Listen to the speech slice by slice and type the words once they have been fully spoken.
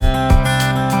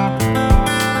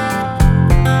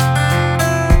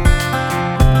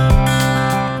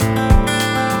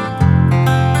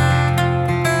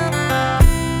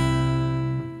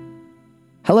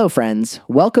friends.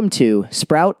 Welcome to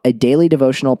Sprout, a daily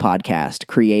devotional podcast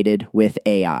created with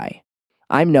AI.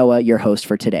 I'm Noah, your host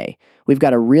for today. We've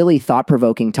got a really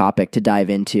thought-provoking topic to dive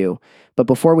into, but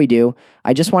before we do,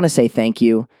 I just want to say thank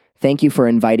you. Thank you for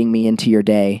inviting me into your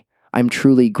day. I'm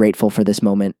truly grateful for this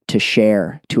moment to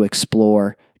share, to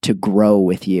explore, to grow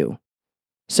with you.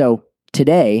 So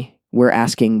today, we're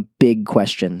asking big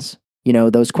questions. You know,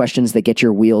 those questions that get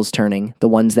your wheels turning, the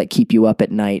ones that keep you up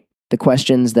at night, the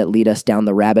questions that lead us down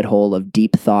the rabbit hole of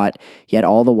deep thought, yet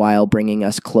all the while bringing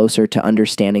us closer to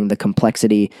understanding the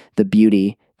complexity, the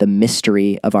beauty, the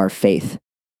mystery of our faith.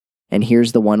 And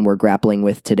here's the one we're grappling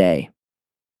with today.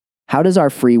 How does our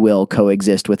free will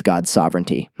coexist with God's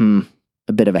sovereignty?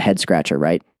 A bit of a head scratcher,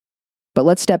 right? But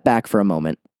let's step back for a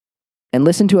moment and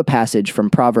listen to a passage from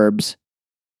Proverbs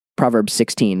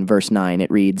 16, verse 9.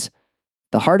 It reads,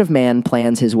 "The heart of man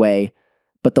plans his way,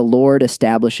 but the Lord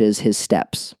establishes his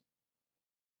steps."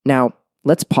 Now,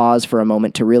 let's pause for a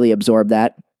moment to really absorb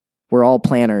that. We're all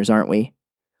planners, aren't we?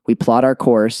 We plot our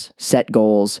course, set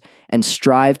goals, and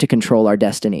strive to control our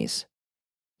destinies.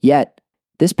 Yet,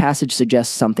 this passage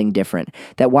suggests something different,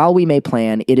 that while we may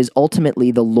plan, it is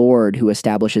ultimately the Lord who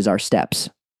establishes our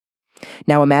steps.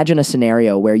 Now imagine a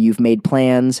scenario where you've made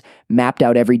plans, mapped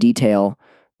out every detail,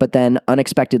 but then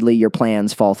unexpectedly your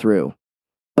plans fall through.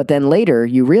 But then later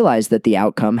you realize that the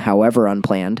outcome, however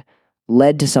unplanned,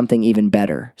 led to something even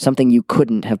better, something you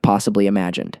couldn't have possibly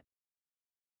imagined.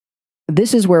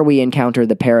 This is where we encounter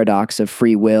the paradox of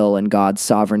free will and God's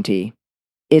sovereignty.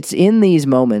 It's in these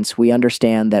moments we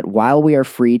understand that while we are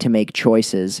free to make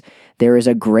choices, there is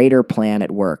a greater plan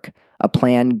at work, a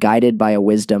plan guided by a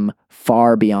wisdom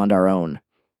far beyond our own.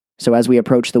 So as we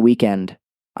approach the weekend,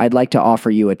 I'd like to offer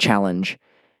you a challenge.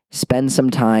 Spend some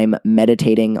time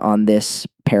meditating on this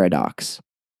paradox.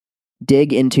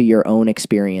 Dig into your own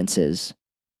experiences.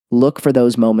 Look for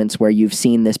those moments where you've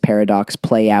seen this paradox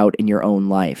play out in your own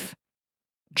life.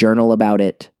 Journal about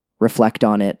it, reflect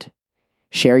on it,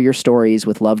 share your stories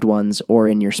with loved ones or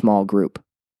in your small group.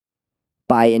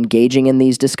 By engaging in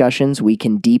these discussions, we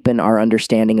can deepen our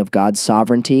understanding of God's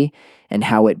sovereignty and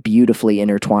how it beautifully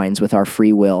intertwines with our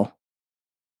free will.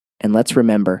 And let's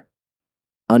remember,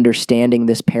 understanding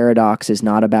this paradox is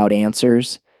not about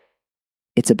answers.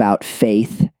 It's about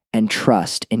faith and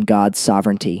trust in God's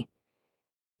sovereignty.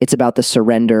 It's about the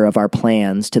surrender of our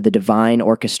plans to the divine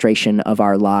orchestration of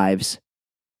our lives.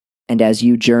 And as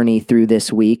you journey through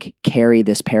this week, carry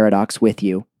this paradox with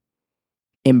you.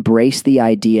 Embrace the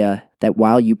idea that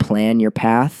while you plan your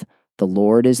path, the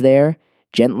Lord is there,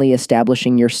 gently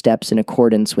establishing your steps in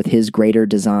accordance with His greater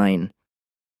design.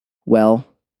 Well,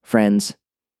 friends,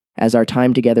 as our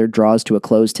time together draws to a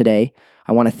close today,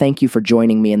 I want to thank you for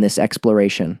joining me in this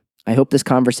exploration. I hope this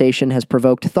conversation has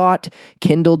provoked thought,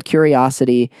 kindled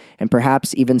curiosity, and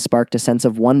perhaps even sparked a sense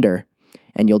of wonder.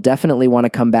 And you'll definitely want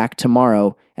to come back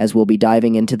tomorrow as we'll be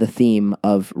diving into the theme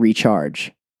of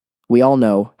recharge. We all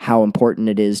know how important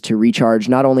it is to recharge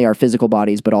not only our physical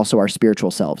bodies, but also our spiritual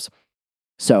selves.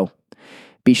 So,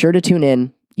 be sure to tune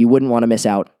in. You wouldn't want to miss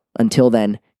out. Until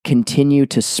then, continue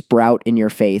to sprout in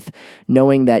your faith,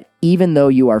 knowing that even though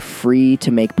you are free to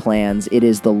make plans, it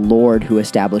is the Lord who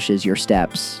establishes your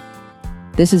steps.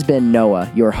 This has been Noah,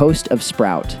 your host of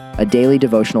Sprout, a daily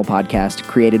devotional podcast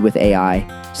created with AI,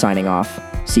 signing off.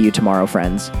 See you tomorrow,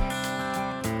 friends.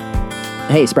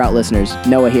 Hey, Sprout listeners,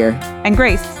 Noah here. And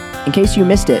Grace. In case you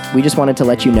missed it, we just wanted to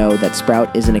let you know that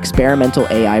Sprout is an experimental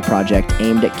AI project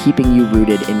aimed at keeping you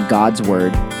rooted in God's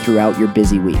Word throughout your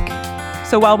busy week.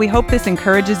 So while we hope this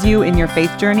encourages you in your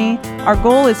faith journey, our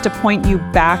goal is to point you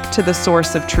back to the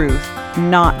source of truth,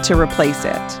 not to replace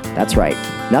it. That's right.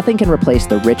 Nothing can replace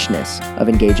the richness of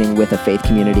engaging with a faith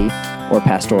community or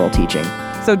pastoral teaching.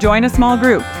 So join a small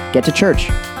group. Get to church.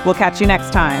 We'll catch you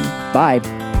next time. Bye.